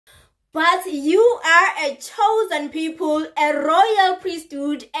But you are a chosen people, a royal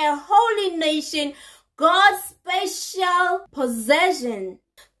priesthood, a holy nation, God's special possession.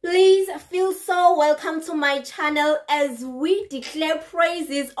 Please feel so welcome to my channel as we declare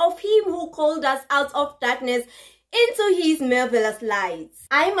praises of Him who called us out of darkness into His marvelous light.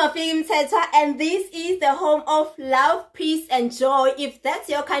 I'm Mafiki Mthethwa, and this is the home of love, peace, and joy. If that's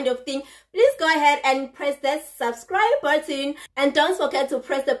your kind of thing, please go ahead and press that subscribe button, and don't forget to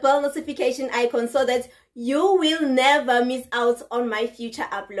press the bell notification icon so that you will never miss out on my future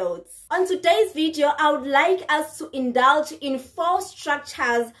uploads. On today's video, I would like us to indulge in 4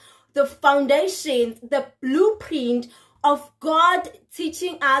 structures, the foundations, the blueprint of God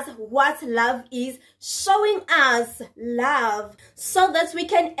teaching us what love is, showing us love so that we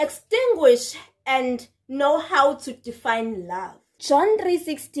can extinguish and know how to define love. John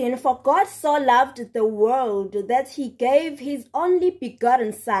 3:16, for God so loved the world that He gave His only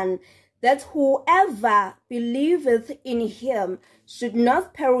begotten Son, that whoever believeth in Him should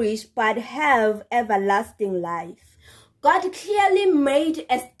not perish but have everlasting life. God clearly made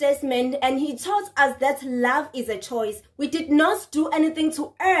a statement, and He taught us that love is a choice. We did not do anything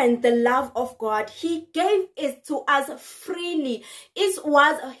to earn the love of God. He gave it to us freely. It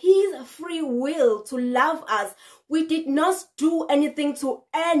was His free will to love us. We did not do anything to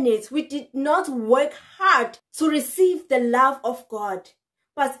earn it. We did not work hard to receive the love of God.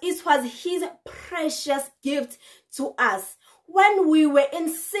 But it was His precious gift to us. When we were in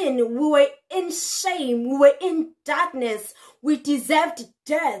sin, we were in shame, we were in darkness, we deserved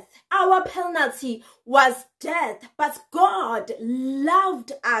death. Our penalty was death, but God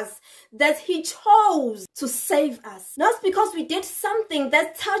loved us that He chose to save us. Not because we did something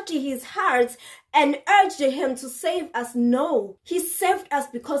that touched His heart and urged Him to save us. No, He saved us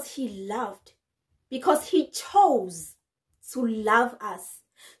because He loved, because He chose to love us.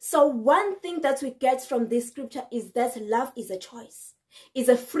 So one thing that we get from this scripture is that love is a choice, is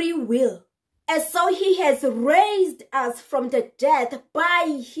a free will. And so He has raised us from the dead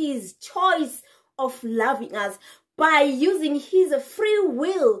by His choice of loving us, by using His free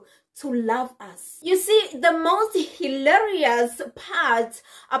will to love us. You see, the most hilarious part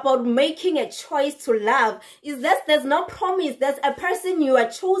about making a choice to love is that there's no promise that a person you are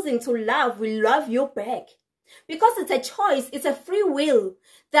choosing to love will love you back. Because it's a choice, it's a free will.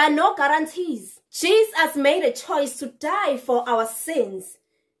 There are no guarantees. Jesus made a choice to die for our sins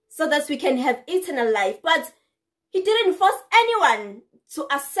so that we can have eternal life. But He didn't force anyone to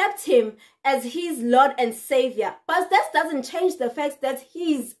accept Him as His Lord and Savior. But that doesn't change the fact that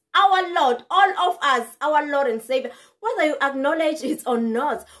He's our Lord, all of us, our Lord and Savior. Whether you acknowledge it or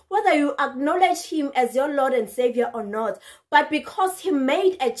not, whether you acknowledge Him as your Lord and Savior or not. But because He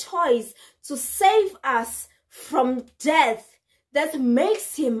made a choice to save us from death, that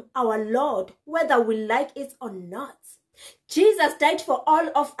makes Him our Lord, whether we like it or not. Jesus died for all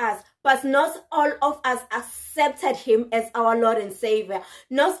of us, but not all of us accepted Him as our Lord and Savior.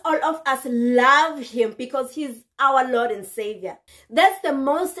 Not all of us love Him because He's our Lord and Savior. That's the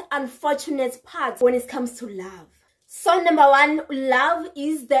most unfortunate part when it comes to love. So number 1, love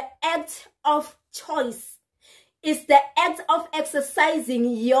is the act of choice. It's the act of exercising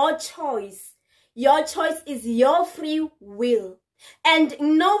your choice. Your choice is your free will. And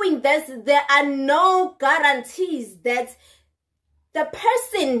knowing that there are no guarantees that the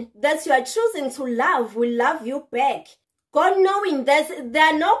person that you are choosing to love will love you back. God knowing that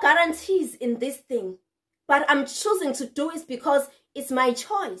there are no guarantees in this thing. But I'm choosing to do it because it's my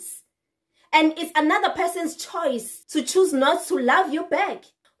choice. And it's another person's choice to choose not to love you back.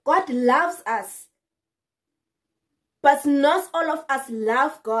 God loves us. But not all of us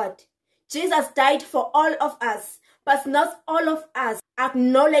love God. Jesus died for all of us, but not all of us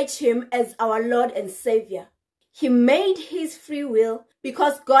acknowledge Him as our Lord and Savior. He made His free will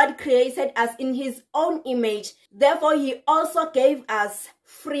because God created us in His own image. Therefore, He also gave us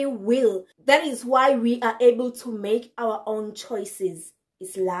free will. That is why we are able to make our own choices.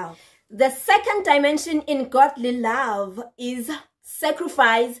 It's love. The second dimension in godly love is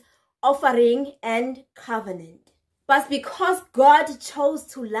sacrifice, offering, and covenant. But because God chose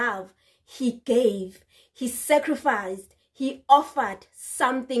to love, He gave, He sacrificed, He offered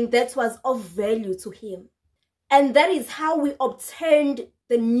something that was of value to Him. And that is how we obtained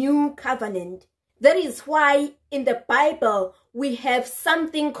the new covenant. That is why in the Bible we have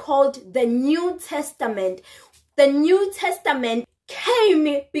something called the New Testament. The New Testament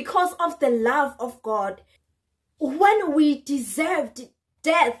came because of the love of God. When we deserved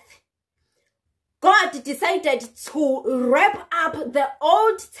death, God decided to wrap up the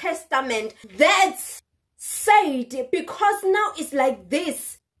Old Testament that said, because now it's like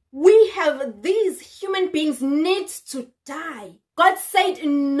this, these human beings need to die. God said,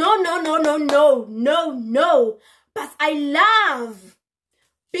 no, no, no, no, no, no, no. But I love,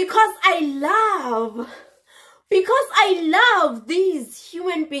 because I love these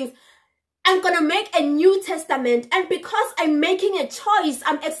human beings, I'm going to make a New Testament. And because I'm making a choice,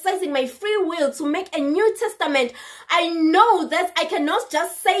 I'm exercising my free will to make a New Testament. I know that I cannot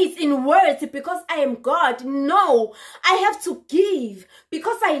just say it in words because I am God. No, I have to give.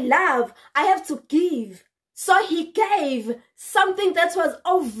 Because I love, I have to give. So he gave something that was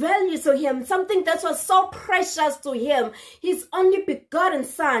of value to him, something that was so precious to him, his only begotten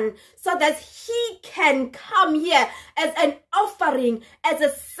son, so that he can come here as an offering, as a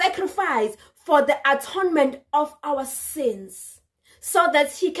sacrifice for the atonement of our sins, so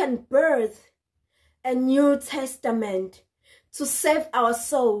that he can birth a New Testament to save our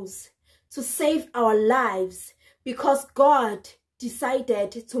souls, to save our lives, because God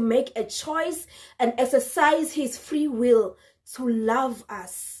decided to make a choice and exercise his free will to love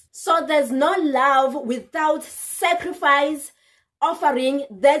us. So there's no love without sacrifice, offering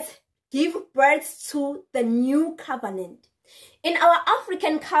that give birth to the new covenant. In our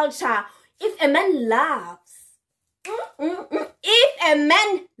African culture, if a man loves,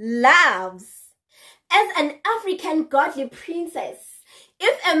 as an African godly princess,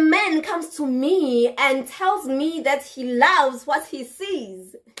 if a man comes to me and tells me that he loves what he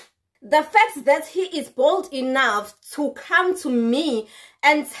sees, the fact that he is bold enough to come to me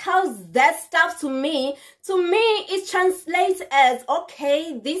and tells that stuff to me it translates as,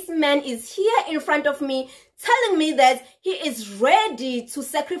 okay, this man is here in front of me telling me that he is ready to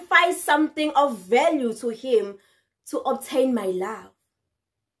sacrifice something of value to him to obtain my love.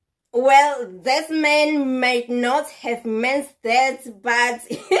 Well, this man might not have meant that, but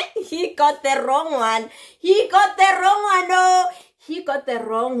he got the wrong one. He got the wrong one. No, he got the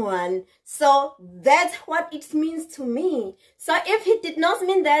wrong one. So that's what it means to me. So if he did not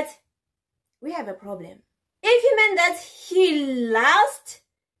mean that, we have a problem. If he meant that he lost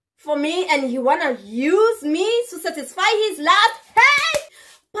for me and he wanna use me to satisfy his lust, hey!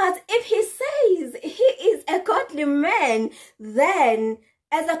 But if he says he is a godly man, then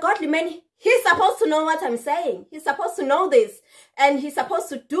as a godly man, he's supposed to know what I'm saying. He's supposed to know this. And he's supposed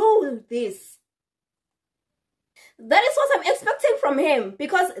to do this. That is what I'm expecting from him.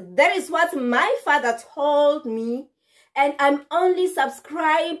 Because that is what my father told me. And I'm only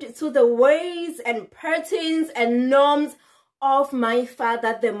subscribed to the ways and patterns and norms of my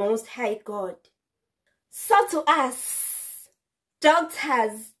Father, the Most High God. So to us,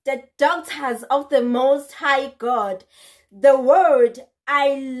 doctors, the doctors of the Most High God, the word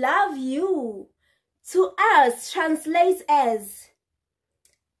I love you to us translates as,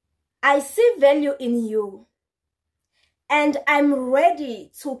 I see value in you and I'm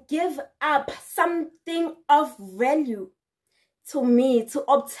ready to give up something of value to me to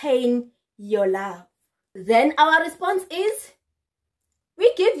obtain your love. Then our response is,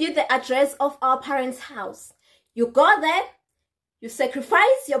 we give you the address of our parents' house. You go there, you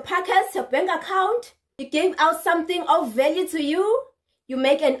sacrifice your pockets, your bank account, you give out something of value to you, you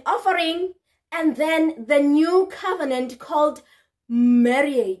make an offering, and then the new covenant called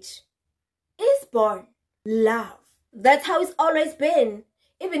marriage is born. Love. That's how it's always been.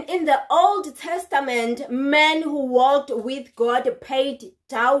 Even in the Old Testament, men who walked with God paid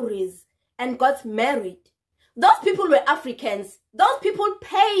dowries and got married. Those people were Africans. Those people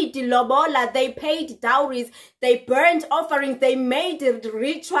paid lobola, they paid dowries, they burned offerings, they made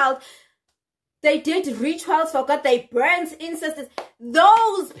rituals. They did rituals for God. They burned incense.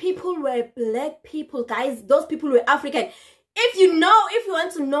 Those people were black people, guys. Those people were African. If you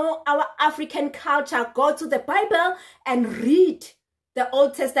want to know our African culture, go to the Bible and read the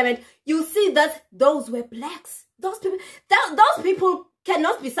Old Testament. You see that those were blacks. Those people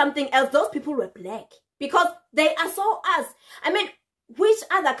cannot be something else. Those people were black because they are so us. I mean, which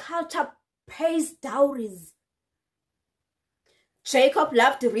other culture pays dowries? Jacob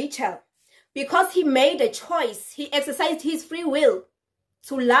loved Rachel. Because he made a choice, he exercised his free will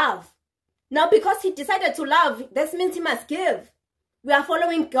to love. Now, because he decided to love, that means he must give. We are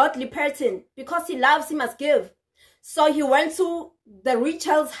following godly pattern. Because he loves, he must give. So he went to the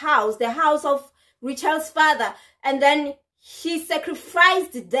Rachel's house, the house of Rachel's father, and then he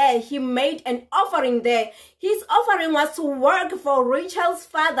sacrificed there. He made an offering there. His offering was to work for Rachel's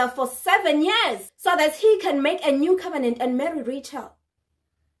father for 7 years so that he can make a new covenant and marry Rachel.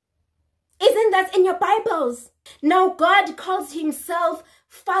 Isn't that in your Bibles? Now God calls himself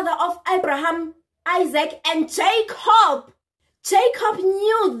father of Abraham, Isaac, and Jacob. Jacob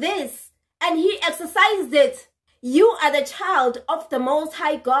knew this and he exercised it. You are the child of the Most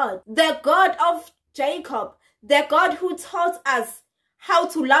High God, the God of Jacob, the God who taught us how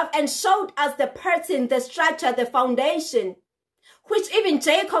to love and showed us the pattern, the structure, the foundation, which even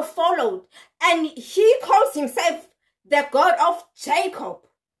Jacob followed. And he calls himself the God of Jacob.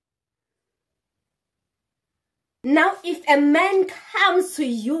 Now, if a man comes to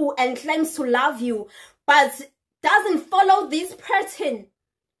you and claims to love you, but doesn't follow this pattern,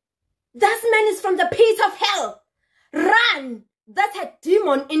 that man is from the pit of hell. Run! That's a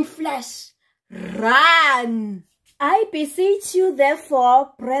demon in flesh. Run! I beseech you,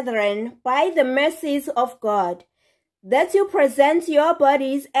 therefore, brethren, by the mercies of God, that you present your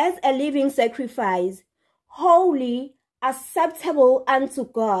bodies as a living sacrifice, holy, acceptable unto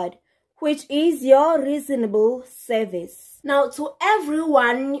God, which is your reasonable service. Now, to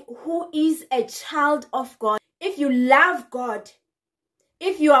everyone who is a child of God, if you love God,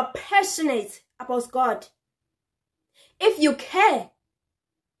 if you are passionate about God, if you care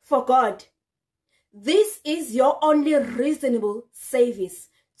for God, this is your only reasonable service,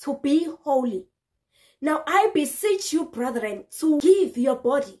 to be holy. Now, I beseech you, brethren, to give your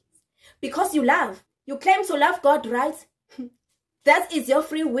body because you love. You claim to love God, right? That is your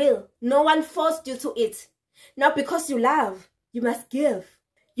free will. No one forced you to it. Now, because you love, you must give.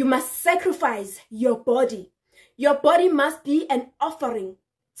 You must sacrifice your body. Your body must be an offering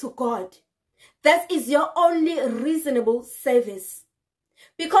to God. That is your only reasonable service.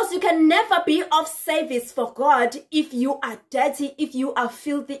 Because you can never be of service for God if you are dirty, if you are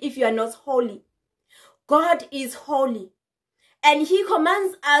filthy, if you are not holy. God is holy. And he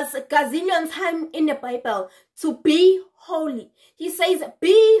commands us gazillion times in the Bible to be holy. He says,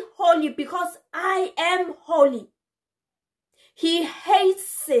 be holy because I am holy. He hates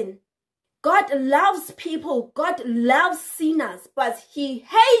sin. God loves people. God loves sinners, but he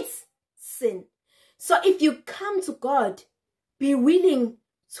hates sin. So if you come to God, be willing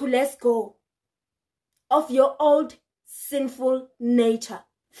to let go of your old sinful nature.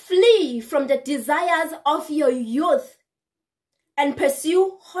 Flee from the desires of your youth and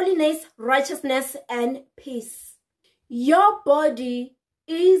pursue holiness, righteousness, and peace. Your body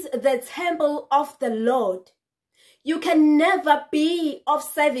is the temple of the Lord. You can never be of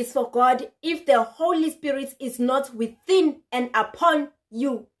service for God if the Holy Spirit is not within and upon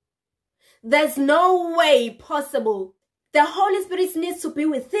you. There's no way possible. The Holy Spirit needs to be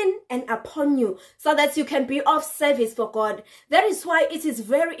within and upon you so that you can be of service for God. That is why it is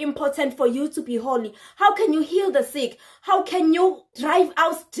very important for you to be holy. How can you heal the sick? How can you drive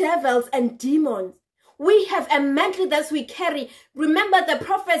out devils and demons? We have a mantle that we carry. Remember the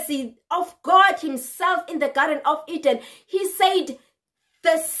prophecy of God himself in the Garden of Eden. He said,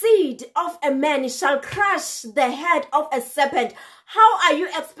 the seed of a man shall crush the head of a serpent. How are you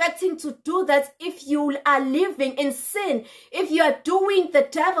expecting to do that if you are living in sin? If you are doing the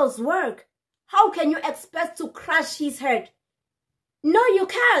devil's work? How can you expect to crush his head? No, you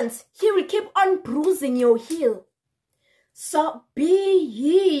can't. He will keep on bruising your heel. So be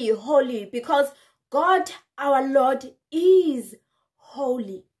ye holy, because God our Lord is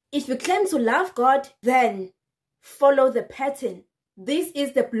holy. If you claim to love God, then follow the pattern. This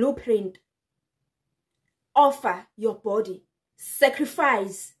is the blueprint. Offer your body.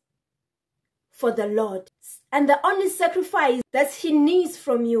 Sacrifice for the Lord. And the only sacrifice that he needs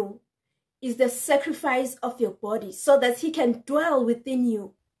from you is the sacrifice of your body so that he can dwell within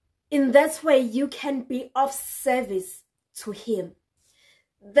you. In that way, you can be of service to him.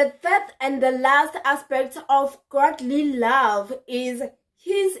 The third and the last aspect of godly love is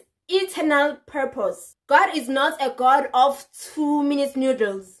his eternal purpose. God is not a God of 2-minute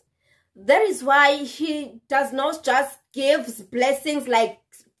noodles. That is why he does not just give blessings like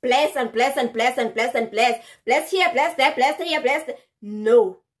bless and bless and bless and bless and bless. Bless here, bless there, bless here, bless there.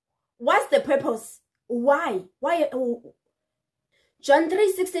 No. What's the purpose? Why? John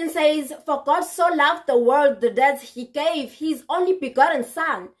 3:16 says, for God so loved the world that he gave his only begotten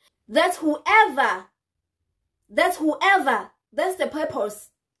son. That's the purpose.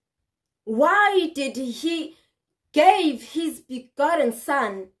 Why did he give his begotten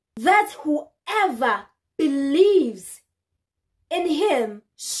son? That whoever believes in him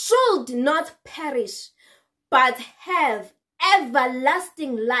should not perish, but have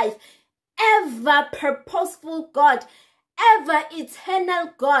everlasting life. Ever purposeful God, ever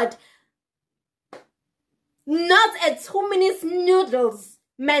eternal God, not a 2-minute noodles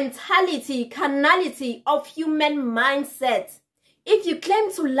mentality, carnality of human mindset. If you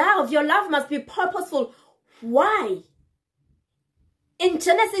claim to love, your love must be purposeful. Why? In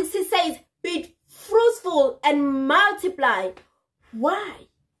Genesis, it says, be fruitful and multiply. Why?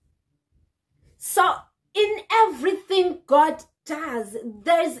 So, In everything God does,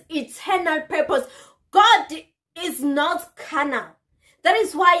 there's eternal purpose. God is not carnal. That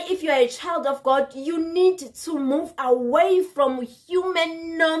is why if you are a child of God, you need to move away from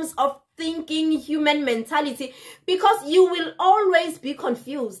human norms of thinking, human mentality, because you will always be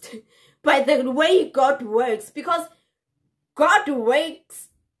confused by the way God works, because God works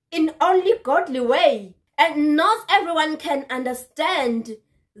in only godly way, and not everyone can understand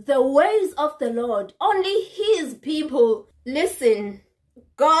the ways of the Lord. Only his people. Listen,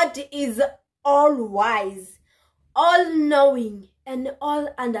 God is all wise, all knowing, and all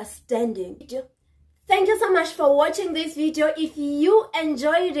understanding. Thank you so much for watching this video. If you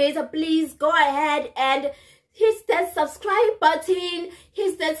enjoyed it, please go ahead and hit that subscribe button,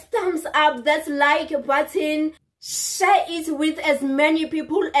 hit that thumbs up, that like button. Share it with as many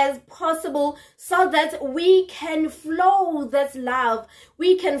people as possible so that we can flow that love.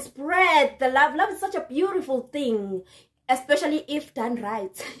 We can spread the love. Love is such a beautiful thing, especially if done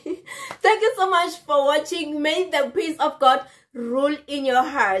right. Thank you so much for watching. May the peace of God rule in your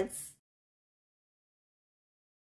hearts.